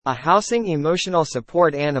A Housing Emotional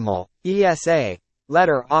Support Animal (ESA)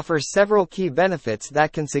 letter offers several key benefits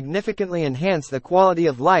that can significantly enhance the quality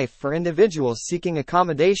of life for individuals seeking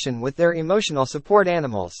accommodation with their emotional support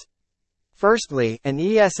animals. Firstly, an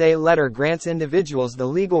ESA letter grants individuals the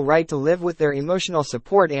legal right to live with their emotional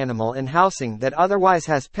support animal in housing that otherwise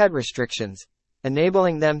has pet restrictions,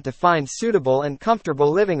 enabling them to find suitable and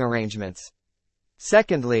comfortable living arrangements.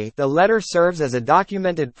 Secondly, the letter serves as a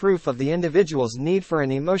documented proof of the individual's need for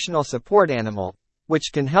an emotional support animal,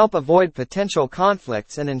 which can help avoid potential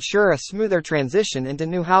conflicts and ensure a smoother transition into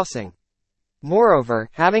new housing. Moreover,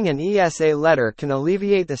 having an ESA letter can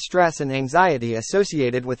alleviate the stress and anxiety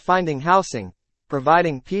associated with finding housing,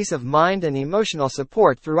 providing peace of mind and emotional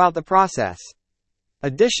support throughout the process.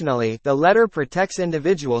 Additionally, the letter protects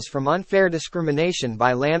individuals from unfair discrimination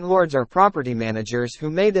by landlords or property managers who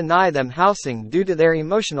may deny them housing due to their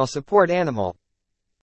emotional support animal.